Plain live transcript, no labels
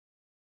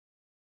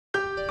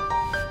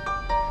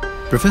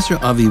Professor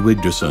Avi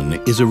Wigderson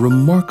is a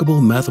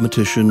remarkable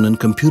mathematician and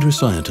computer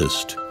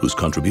scientist whose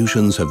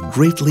contributions have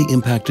greatly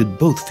impacted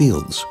both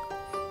fields.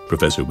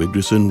 Professor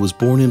Wigderson was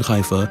born in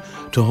Haifa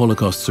to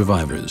Holocaust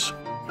survivors.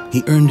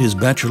 He earned his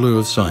Bachelor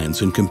of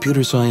Science in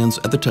Computer Science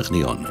at the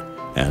Technion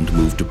and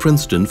moved to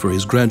Princeton for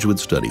his graduate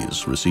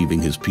studies,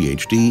 receiving his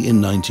PhD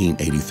in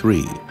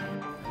 1983.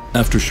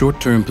 After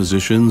short-term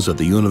positions at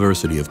the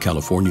University of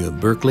California,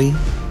 Berkeley,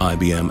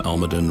 IBM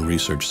Almaden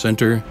Research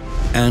Center,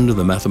 and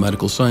the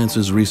Mathematical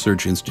Sciences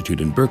Research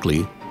Institute in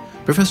Berkeley,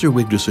 Professor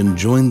Wigderson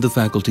joined the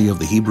faculty of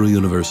the Hebrew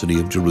University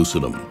of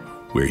Jerusalem,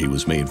 where he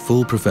was made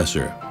full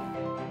professor.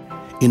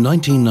 In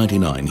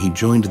 1999, he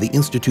joined the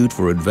Institute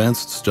for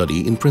Advanced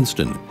Study in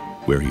Princeton,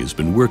 where he has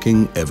been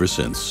working ever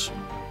since.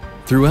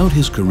 Throughout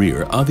his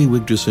career, Avi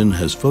Wigderson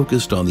has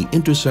focused on the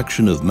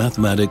intersection of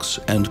mathematics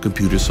and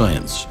computer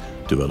science,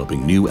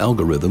 developing new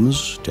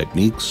algorithms,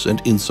 techniques,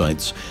 and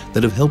insights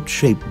that have helped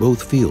shape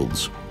both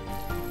fields.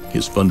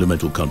 His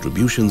fundamental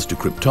contributions to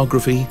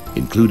cryptography,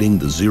 including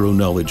the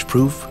zero-knowledge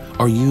proof,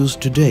 are used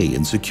today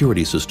in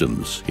security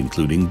systems,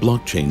 including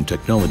blockchain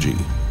technology.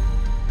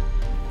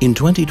 In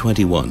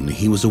 2021,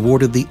 he was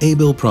awarded the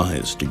Abel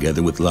Prize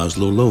together with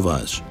Laszlo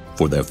Lovász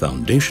for their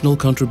foundational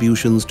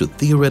contributions to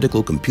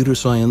theoretical computer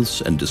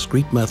science and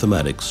discrete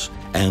mathematics,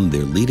 and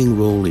their leading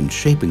role in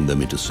shaping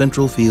them into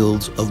central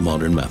fields of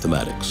modern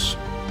mathematics.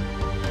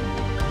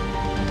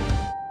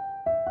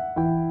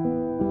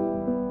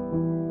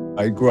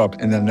 I grew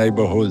up in a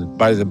neighborhood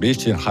by the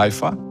beach in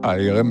Haifa. I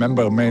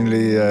remember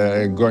mainly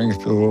going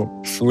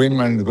to swim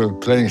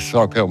and playing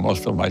soccer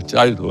most of my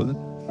childhood.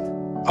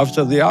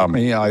 After the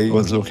army, I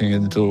was looking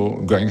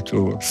into going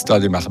to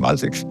study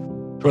mathematics.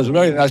 It was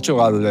very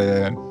natural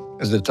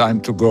at the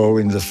time to go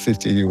in the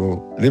city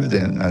you lived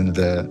in, and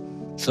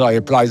so I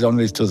applied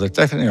only to the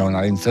Technion.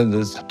 I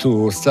intended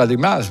to study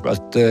math,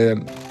 but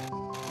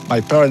my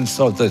parents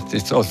thought that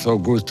it's also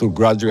good to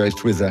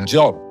graduate with a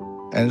job.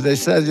 And they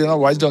said,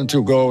 why don't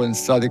you go and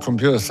study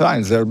computer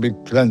science? There'll be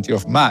plenty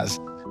of math.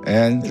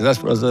 And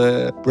that was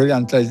a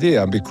brilliant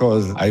idea,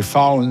 because I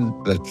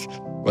found that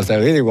what I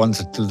really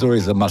wanted to do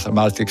is the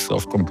mathematics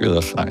of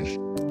computer science.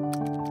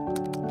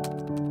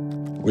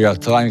 We are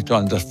trying to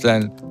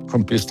understand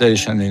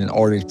computation in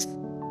all its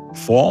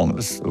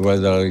forms,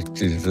 whether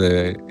it is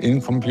in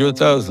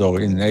computers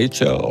or in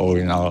nature or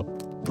in our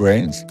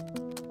brains.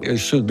 It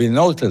should be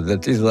noted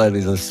that Israel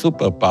is a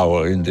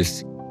superpower in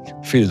this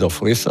field of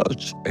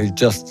research. It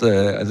just,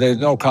 there's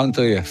no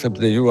country except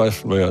the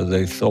US where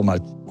there's so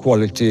much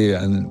quality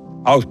and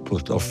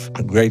output of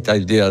great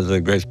ideas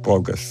and great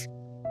progress.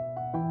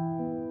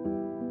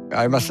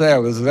 I must say I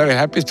was very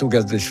happy to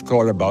get this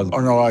call about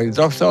honorary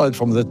doctorate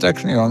from the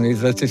Technion.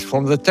 It's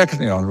from the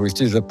Technion,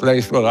 which is a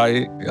place where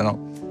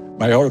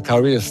my whole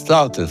career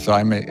started, so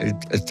I'm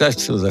attached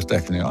to the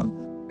Technion.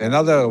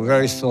 Another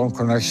very strong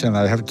connection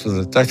I have to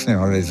the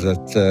Technion is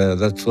that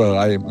that's where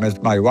I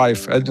met my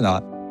wife,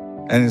 Edna.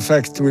 And in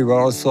fact, we were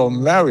also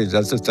married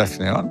at the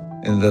Technion,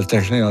 in the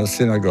Technion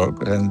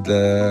synagogue. And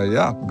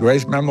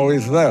great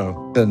memories there.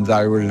 And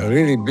I will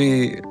really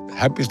be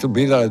happy to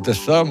be there at the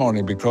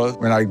ceremony, because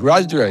when I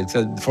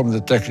graduated from the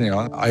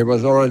Technion, I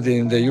was already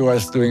in the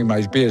US doing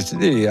my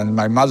PhD, and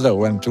my mother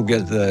went to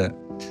get the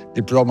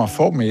diploma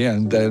for me,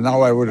 and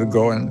now I will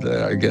go and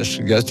I guess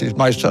get it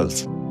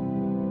myself.